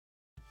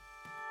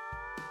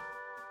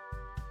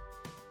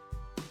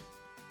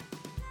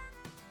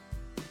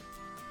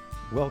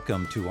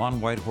Welcome to On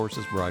White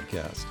Horses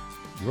broadcast.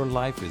 Your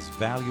life is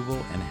valuable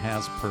and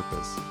has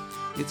purpose.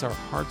 It's our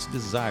heart's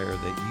desire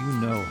that you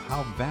know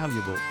how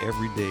valuable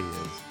every day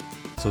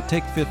is. So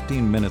take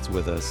 15 minutes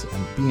with us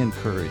and be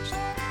encouraged.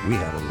 We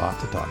have a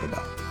lot to talk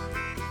about.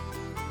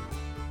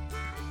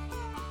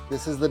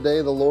 This is the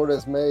day the Lord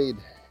has made,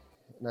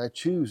 and I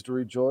choose to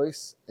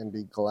rejoice and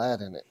be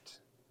glad in it.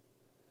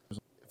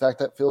 In fact,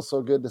 that feels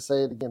so good to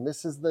say it again.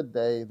 This is the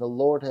day the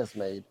Lord has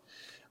made.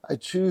 I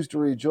choose to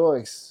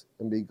rejoice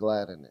and be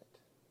glad in it.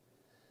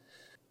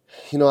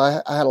 You know,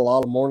 I had a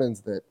lot of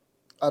mornings that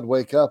I'd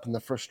wake up and the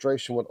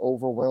frustration would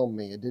overwhelm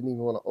me. I didn't even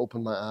want to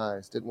open my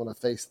eyes, didn't want to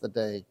face the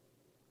day.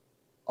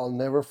 I'll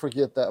never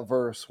forget that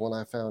verse when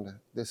I found it.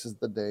 This is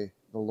the day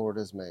the Lord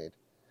has made.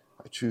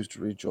 I choose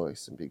to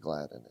rejoice and be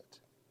glad in it.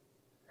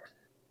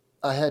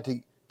 I had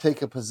to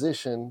take a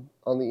position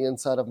on the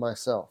inside of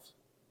myself.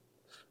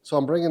 So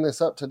I'm bringing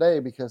this up today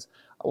because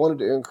I wanted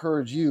to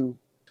encourage you.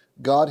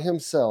 God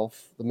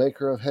himself, the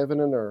maker of heaven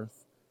and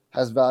earth,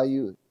 has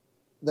value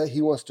that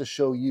he wants to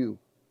show you.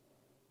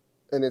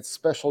 And it's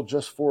special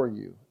just for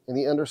you. And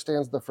he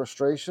understands the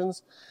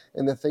frustrations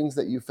and the things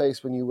that you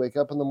face when you wake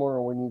up in the morning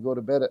or when you go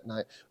to bed at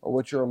night, or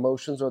what your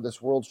emotions or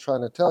this world's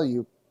trying to tell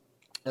you.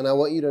 And I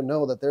want you to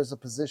know that there's a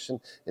position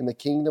in the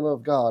kingdom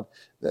of God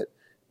that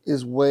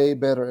is way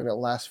better and it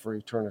lasts for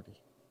eternity.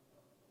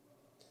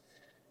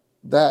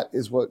 That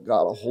is what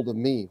got a hold of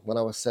me when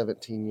I was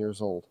 17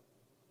 years old.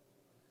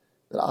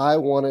 That I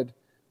wanted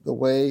the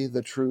way,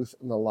 the truth,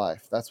 and the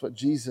life. That's what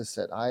Jesus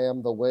said. I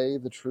am the way,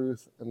 the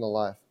truth, and the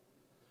life.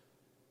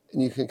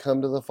 And you can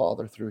come to the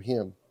Father through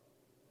him.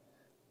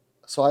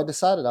 So I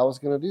decided I was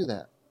going to do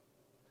that.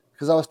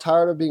 Because I was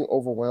tired of being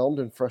overwhelmed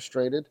and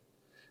frustrated.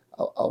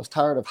 I was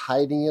tired of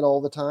hiding it all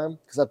the time.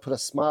 Because I'd put a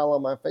smile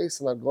on my face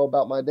and I'd go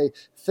about my day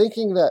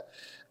thinking that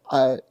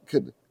I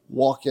could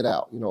walk it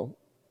out,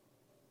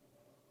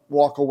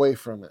 walk away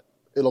from it.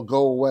 It'll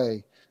go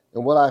away.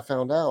 And what I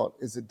found out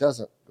is it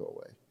doesn't go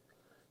away.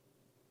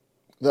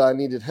 That I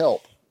needed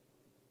help.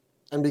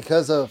 And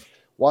because of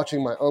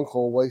watching my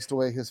uncle waste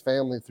away his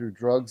family through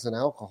drugs and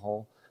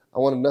alcohol, I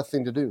wanted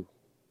nothing to do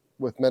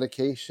with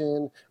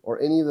medication or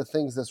any of the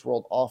things this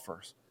world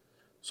offers.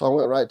 So I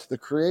went right to the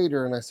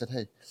Creator and I said,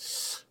 hey,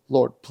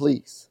 Lord,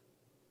 please,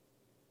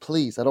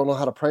 I don't know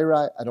how to pray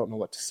right. I don't know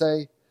what to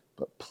say,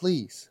 but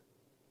please,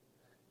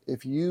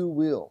 if you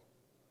will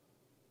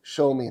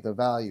show me the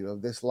value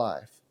of this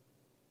life,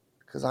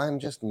 because I'm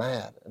just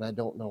mad and I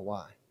don't know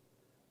why.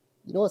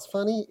 You know what's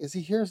funny is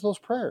he hears those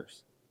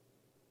prayers.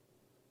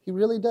 He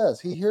really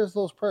does. He hears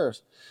those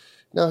prayers.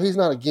 Now, he's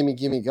not a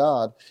gimme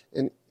God,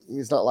 and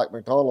he's not like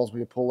McDonald's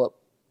where you pull up,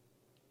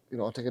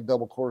 I'll take a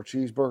double quarter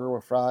cheeseburger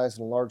with fries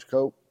and a large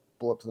Coke,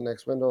 pull up to the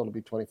next window, it'll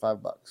be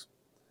 $25.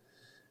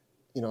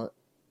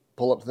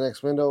 Pull up to the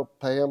next window,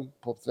 pay them,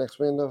 pull up to the next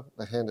window,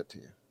 they hand it to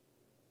you.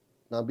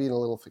 Now, I'm being a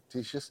little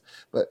fictitious,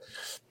 but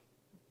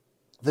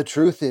the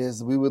truth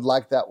is we would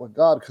like that with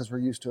God because we're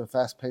used to a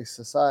fast-paced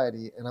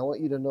society. And I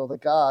want you to know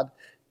that God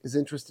is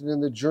interested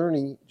in the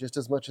journey just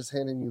as much as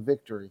handing you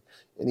victory.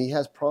 And he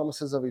has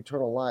promises of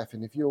eternal life.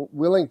 And if you're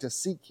willing to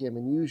seek him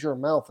and use your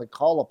mouth and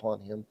call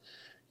upon him,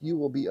 you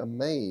will be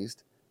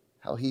amazed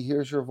how he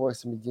hears your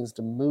voice and begins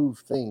to move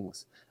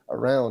things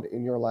around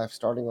in your life,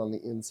 starting on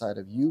the inside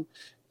of you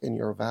and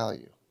your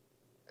value.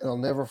 And I'll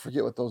never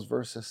forget what those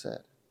verses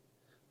said.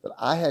 That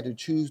I had to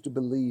choose to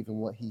believe in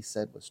what he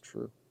said was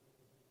true.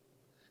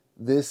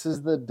 This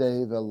is the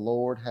day the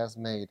Lord has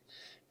made,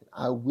 and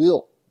I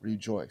will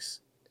rejoice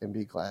and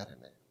be glad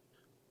in it.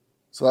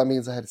 So that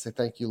means I had to say,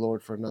 thank you,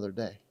 Lord, for another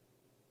day.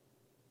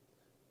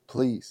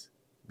 Please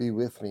be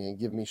with me and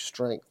give me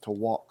strength to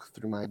walk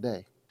through my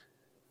day.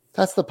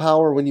 That's the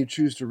power when you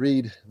choose to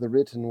read the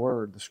written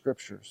word, the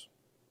scriptures.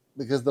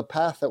 Because the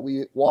path that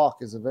we walk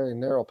is a very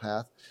narrow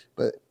path,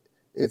 but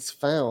it's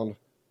found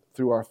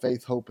through our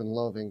faith, hope, and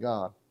love in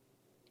God.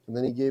 And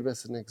then he gave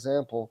us an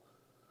example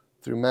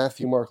through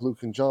Matthew, Mark,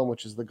 Luke, and John,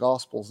 which is the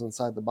Gospels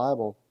inside the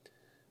Bible,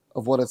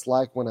 of what it's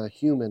like when a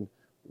human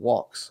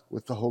walks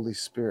with the Holy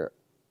Spirit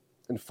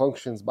and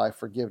functions by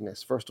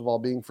forgiveness. First of all,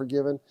 being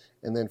forgiven,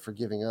 and then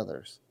forgiving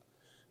others.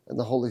 And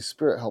the Holy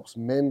Spirit helps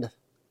mend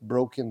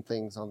broken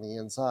things on the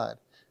inside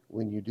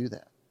when you do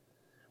that.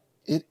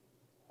 It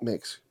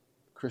makes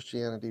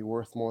Christianity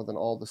worth more than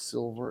all the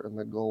silver and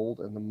the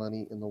gold and the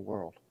money in the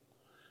world.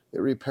 It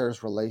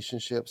repairs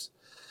relationships.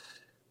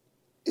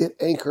 It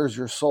anchors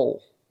your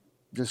soul.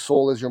 Your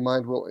soul is your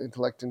mind, will,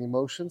 intellect, and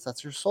emotions.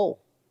 That's your soul.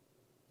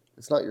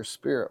 It's not your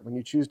spirit. When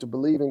you choose to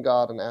believe in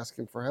God and ask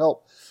him for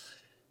help,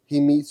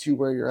 he meets you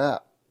where you're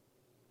at.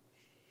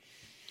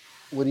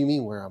 What do you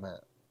mean where I'm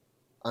at?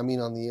 I mean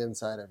on the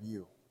inside of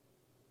you.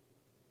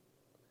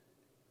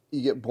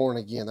 You get born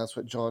again. That's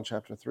what John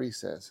chapter 3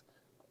 says.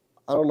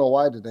 I don't know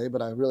why today,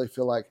 but I really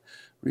feel like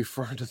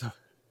referring to the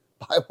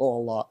Bible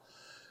a lot.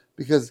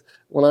 Because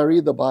when I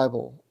read the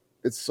Bible,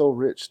 it's so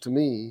rich to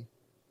me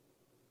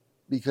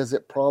because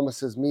it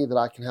promises me that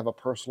I can have a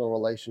personal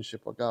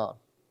relationship with God.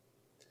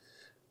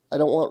 I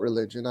don't want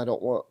religion. I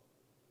don't want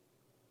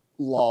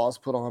laws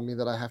put on me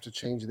that I have to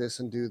change this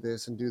and do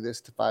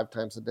this to 5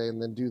 times a day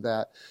and then do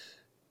that.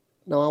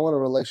 No, I want a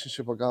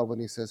relationship with God when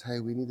he says, hey,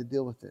 we need to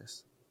deal with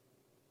this.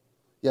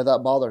 Yeah,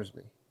 that bothers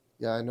me.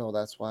 Yeah, I know.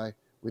 That's why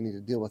we need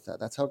to deal with that.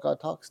 That's how God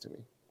talks to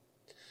me.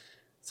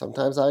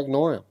 Sometimes I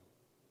ignore him,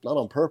 not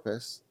on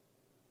purpose.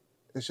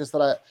 It's just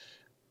that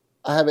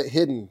I have it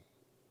hidden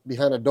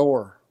behind a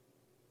door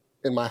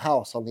in my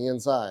house on the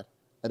inside.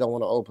 I don't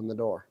want to open the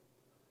door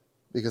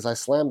because I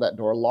slammed that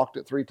door, locked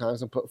it 3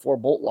 times, and put 4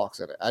 bolt locks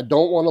in it. I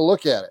don't want to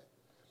look at it.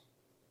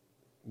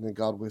 And then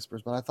God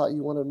whispers, but I thought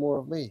you wanted more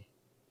of me.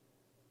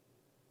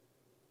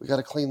 We got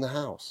to clean the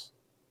house.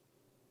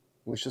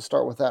 We should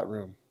start with that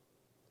room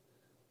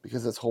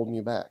because it's holding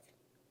you back.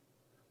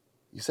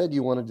 You said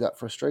you wanted that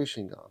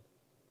frustration gone.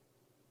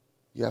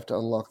 You have to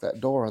unlock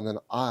that door, and then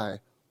I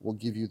will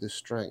give you the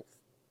strength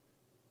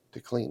to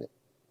clean it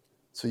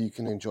so you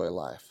can enjoy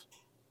life.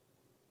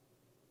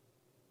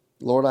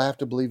 Lord, I have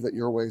to believe that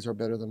your ways are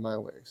better than my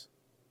ways.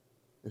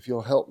 If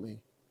you'll help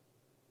me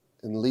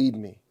and lead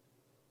me,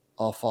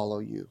 I'll follow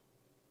you.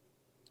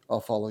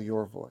 I'll follow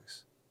your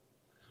voice.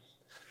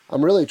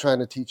 I'm really trying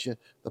to teach you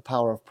the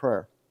power of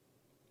prayer.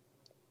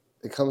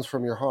 It comes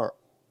from your heart.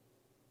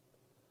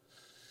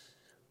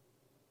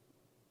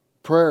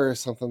 Prayer is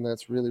something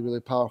that's really, really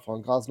powerful,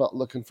 and God's not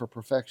looking for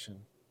perfection.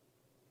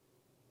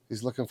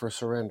 He's looking for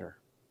surrender.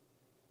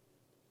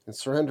 And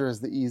surrender is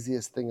the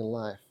easiest thing in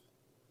life,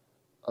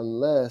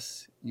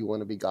 unless you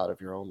want to be God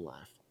of your own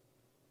life.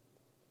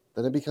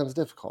 Then it becomes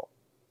difficult.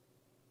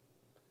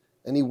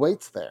 And he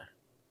waits there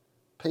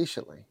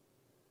patiently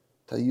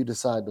till you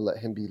decide to let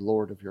him be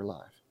Lord of your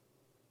life.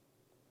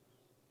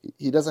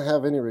 He doesn't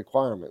have any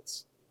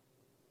requirements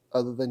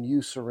other than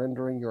you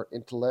surrendering your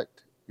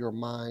intellect, your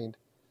mind,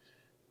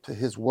 to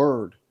his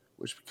word,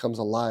 which becomes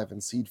alive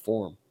in seed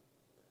form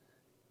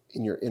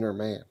in your inner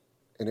man.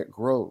 And it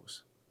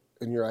grows,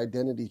 and your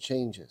identity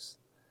changes.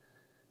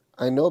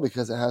 I know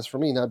because it has for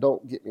me. Now,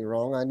 don't get me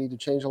wrong. I need to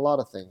change a lot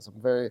of things.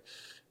 I'm very,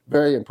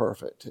 very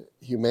imperfect.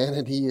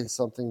 Humanity is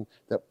something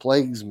that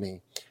plagues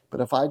me. But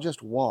if I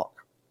just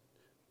walk,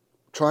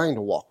 trying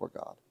to walk with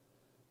God,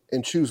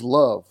 and choose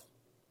love,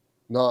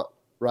 not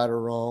right or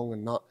wrong,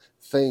 and not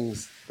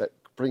things that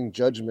bring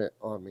judgment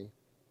on me,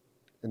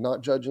 and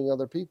not judging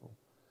other people,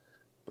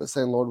 but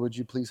saying, Lord, would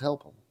you please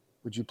help them?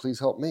 Would you please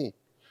help me?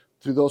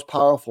 Through those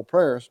powerful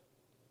prayers,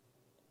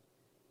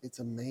 it's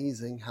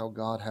amazing how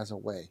God has a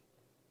way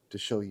to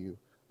show you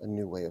a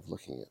new way of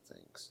looking at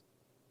things.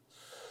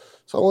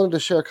 So I wanted to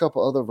share a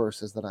couple other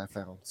verses that I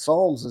found.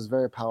 Psalms is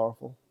very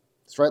powerful.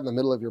 It's right in the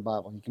middle of your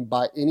Bible. You can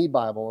buy any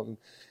Bible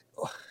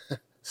and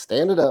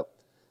stand it up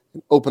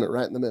and open it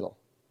right in the middle.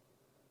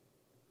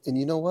 And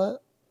you know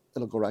what?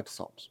 It'll go right to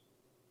Psalms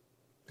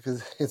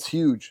because it's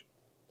huge.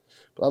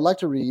 But I'd like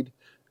to read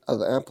out of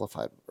the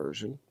Amplified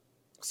Version,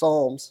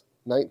 Psalms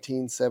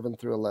 19, 7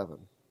 through 11.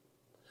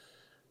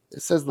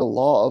 It says, the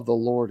law of the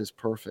Lord is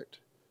perfect,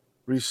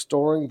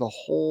 restoring the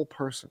whole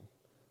person.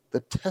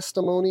 The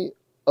testimony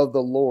of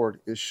the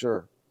Lord is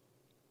sure,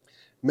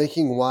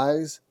 making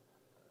wise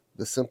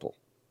the simple.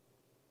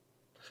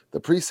 The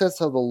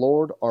precepts of the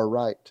Lord are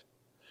right,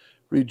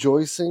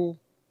 rejoicing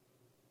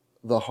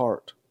the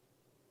heart.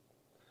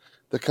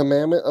 The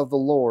commandment of the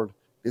Lord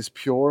is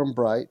pure and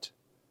bright,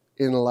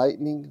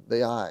 enlightening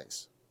the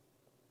eyes.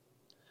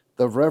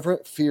 The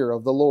reverent fear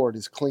of the Lord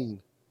is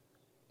clean,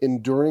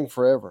 enduring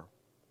forever.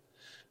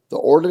 The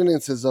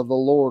ordinances of the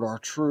Lord are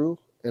true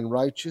and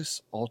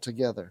righteous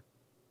altogether.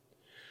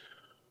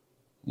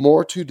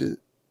 More to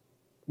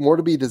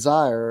be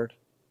desired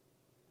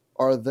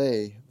are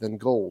they than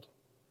gold,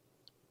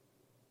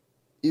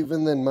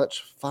 even than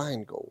much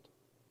fine gold.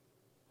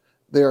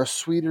 They are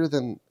sweeter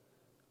than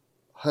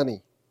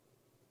honey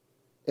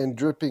and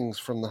drippings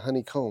from the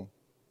honeycomb.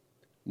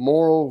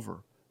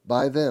 Moreover,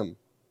 by them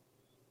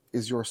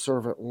is your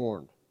servant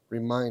warned,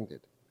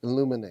 reminded,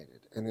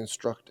 illuminated, and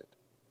instructed.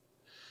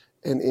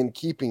 And in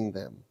keeping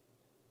them,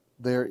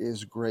 there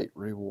is great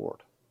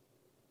reward.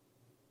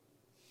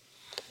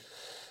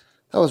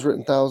 That was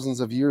written thousands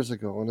of years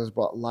ago and has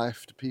brought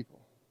life to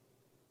people.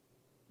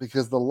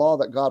 Because the law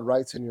that God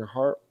writes in your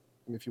heart,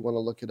 and if you want to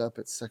look it up,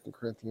 it's 2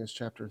 Corinthians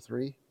chapter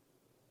 3,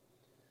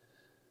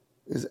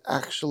 is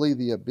actually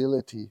the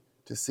ability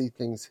to see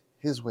things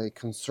his way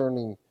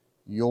concerning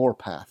your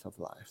path of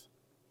life.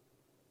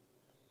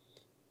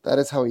 That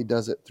is how he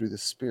does it through the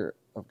Spirit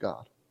of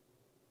God.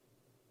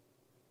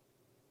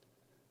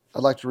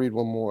 I'd like to read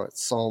one more.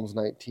 It's Psalms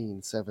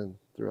 19, 7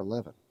 through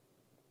 11.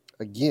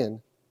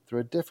 Again,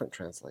 through a different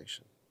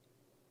translation.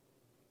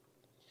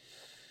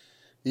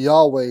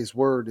 Yahweh's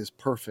word is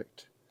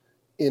perfect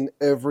in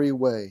every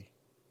way,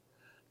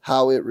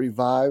 how it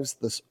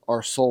revives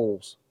our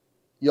souls.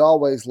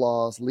 Yahweh's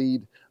laws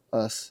lead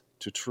us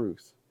to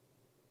truth,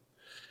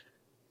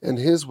 and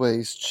his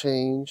ways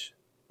change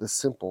the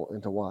simple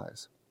into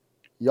wise.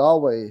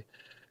 Yahweh's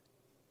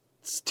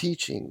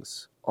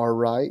teachings are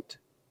right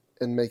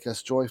and make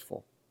us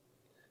joyful.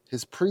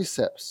 His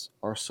precepts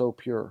are so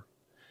pure.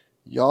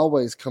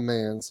 Yahweh's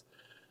commands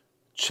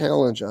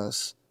challenge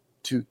us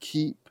to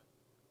keep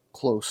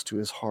close to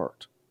his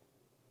heart.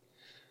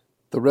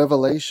 The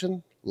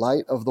revelation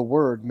light of the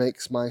word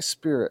makes my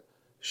spirit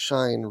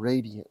shine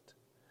radiant.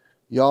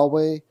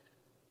 Yahweh's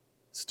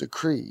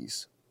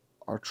decrees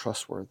are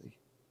trustworthy.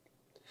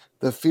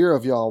 The fear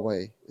of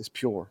Yahweh is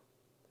pure,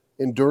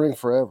 enduring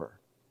forever.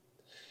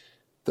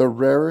 The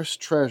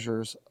rarest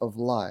treasures of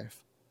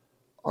life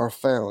are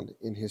found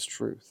in his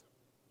truth.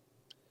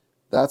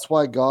 That's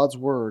why God's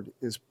word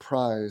is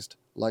prized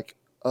like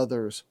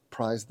others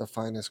prize the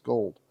finest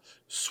gold.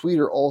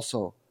 Sweeter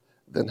also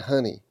than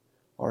honey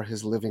are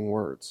his living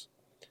words.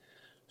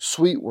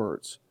 Sweet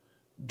words,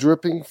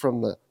 dripping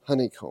from the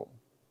honeycomb.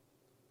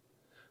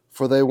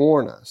 For they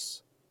warn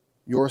us,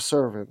 your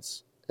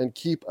servants, and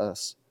keep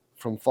us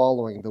from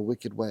following the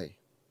wicked way,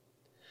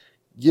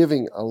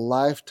 giving a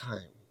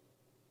lifetime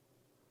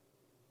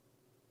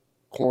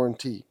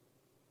guarantee.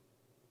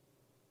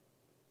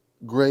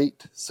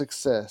 Great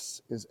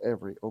success is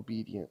every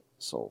obedient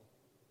soul.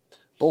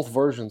 Both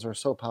versions are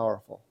so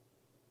powerful.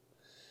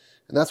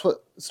 And that's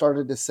what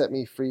started to set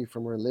me free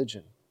from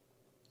religion.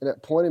 And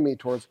it pointed me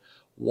towards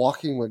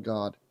walking with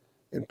God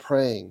and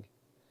praying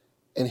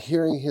and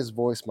hearing his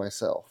voice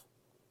myself.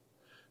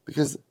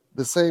 Because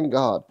the same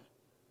God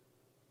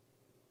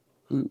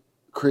who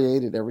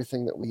created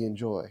everything that we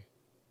enjoy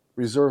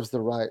reserves the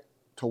right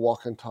to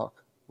walk and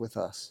talk with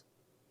us.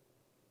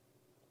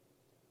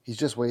 He's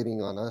just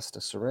waiting on us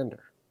to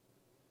surrender.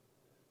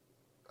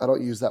 I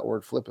don't use that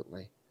word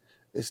flippantly.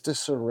 It's to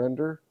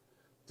surrender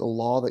the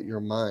law that your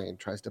mind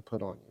tries to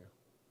put on you.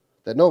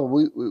 That no,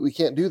 we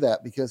can't do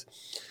that because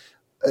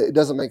it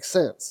doesn't make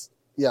sense.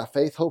 Yeah,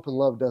 faith, hope, and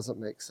love doesn't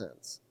make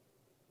sense.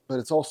 But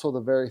it's also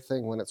the very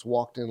thing when it's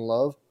walked in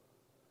love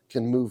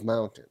can move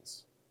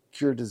mountains,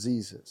 cure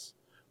diseases,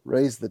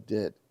 raise the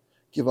dead,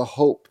 give a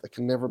hope that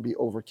can never be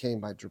overcome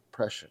by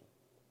depression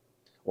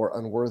or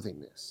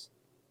unworthiness,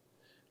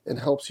 and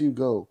helps you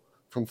go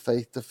from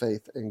faith to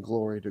faith and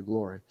glory to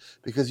glory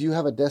because you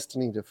have a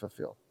destiny to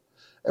fulfill.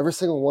 Every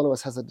single one of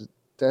us has a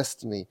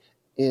destiny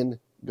in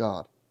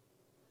God.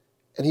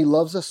 And he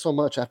loves us so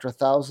much, after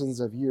thousands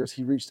of years,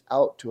 he reached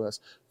out to us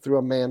through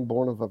a man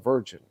born of a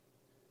virgin,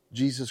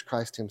 Jesus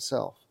Christ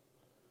himself.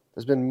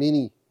 There's been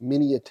many,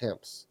 many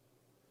attempts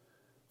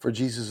for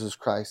Jesus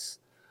Christ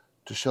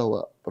to show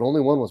up, but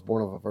only one was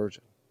born of a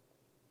virgin.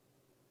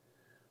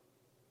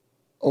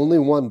 Only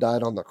one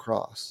died on the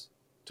cross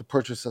to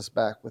purchase us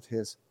back with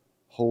his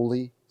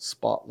holy,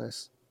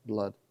 spotless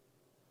blood.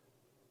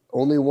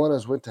 Only one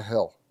has went to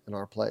hell in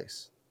our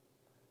place.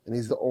 And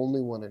he's the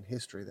only one in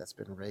history that's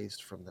been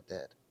raised from the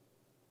dead.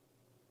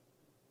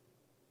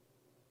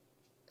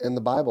 And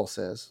the Bible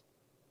says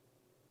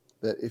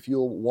that if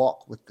you'll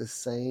walk with the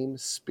same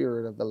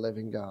Spirit of the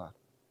living God,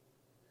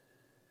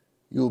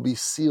 you'll be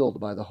sealed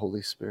by the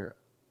Holy Spirit.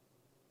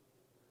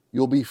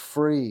 You'll be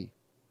free,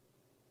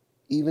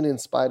 even in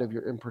spite of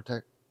your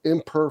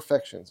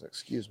imperfections,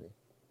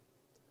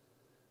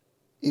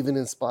 even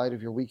in spite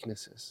of your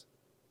weaknesses.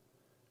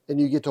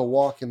 And you get to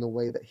walk in the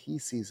way that he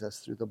sees us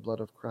through the blood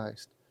of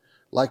Christ,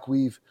 like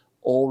we've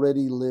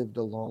already lived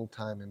a long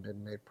time and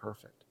been made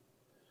perfect.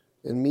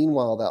 And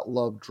meanwhile, that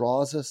love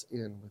draws us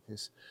in with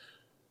his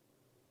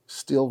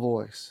still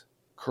voice,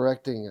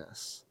 correcting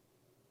us,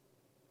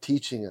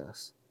 teaching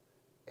us.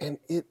 And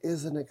it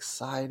is an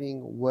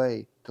exciting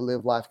way to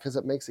live life because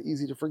it makes it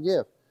easy to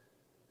forgive.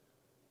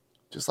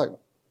 Just like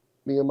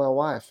me and my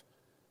wife,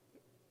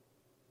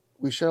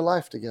 we share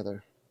life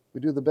together.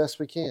 We do the best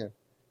we can.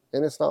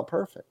 And it's not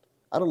perfect.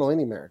 I don't know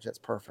any marriage that's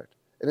perfect.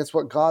 And it's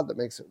what God that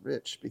makes it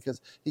rich, because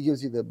he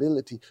gives you the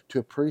ability to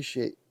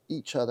appreciate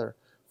each other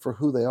for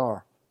who they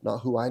are, not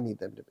who I need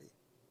them to be,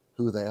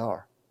 who they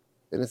are.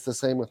 And it's the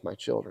same with my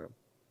children.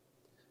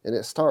 And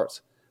it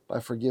starts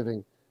by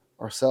forgiving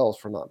ourselves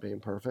for not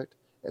being perfect,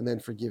 and then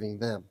forgiving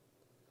them,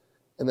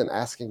 and then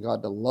asking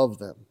God to love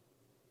them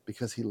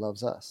because he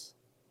loves us.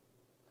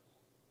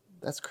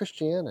 That's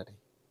Christianity.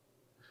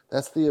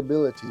 That's the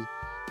ability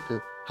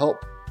to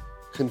help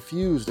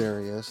confused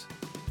areas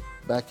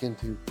back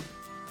into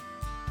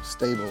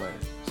stable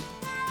areas.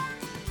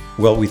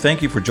 Well, we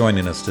thank you for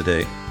joining us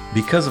today.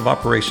 Because of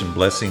Operation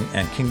Blessing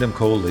and Kingdom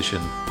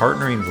Coalition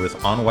partnering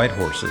with On White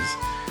Horses,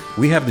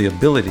 we have the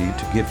ability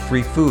to give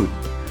free food.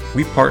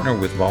 We partner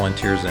with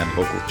volunteers and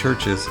local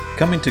churches,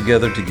 coming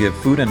together to give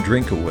food and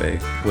drink away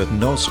with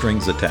no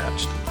strings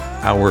attached.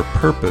 Our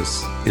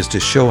purpose is to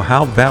show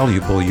how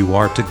valuable you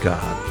are to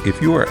God.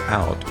 If you are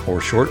out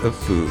or short of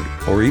food,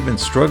 or even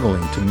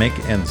struggling to make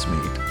ends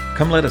meet,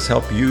 come let us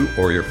help you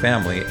or your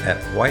family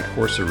at White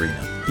Horse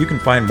Arena. You can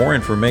find more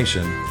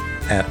information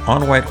at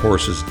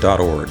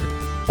onwhitehorses.org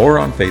or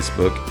on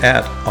Facebook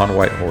at On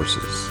White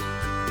Horses.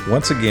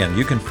 Once again,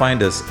 you can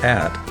find us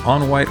at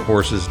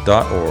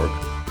onwhitehorses.org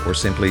or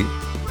simply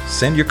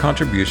send your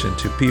contribution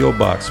to P.O.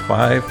 Box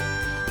 5,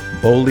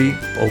 Boley,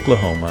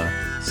 Oklahoma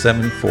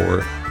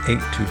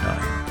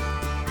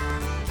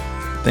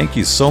 74829. Thank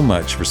you so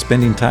much for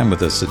spending time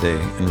with us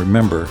today, and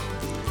remember,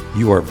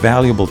 you are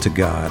valuable to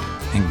God,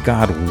 and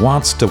God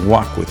wants to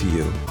walk with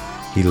you.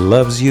 He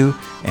loves you,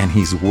 and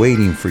he's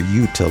waiting for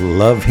you to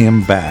love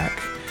him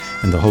back.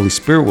 And the Holy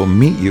Spirit will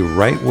meet you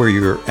right where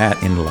you're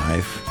at in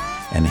life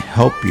and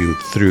help you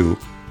through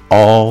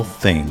all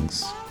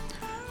things.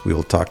 We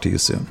will talk to you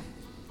soon.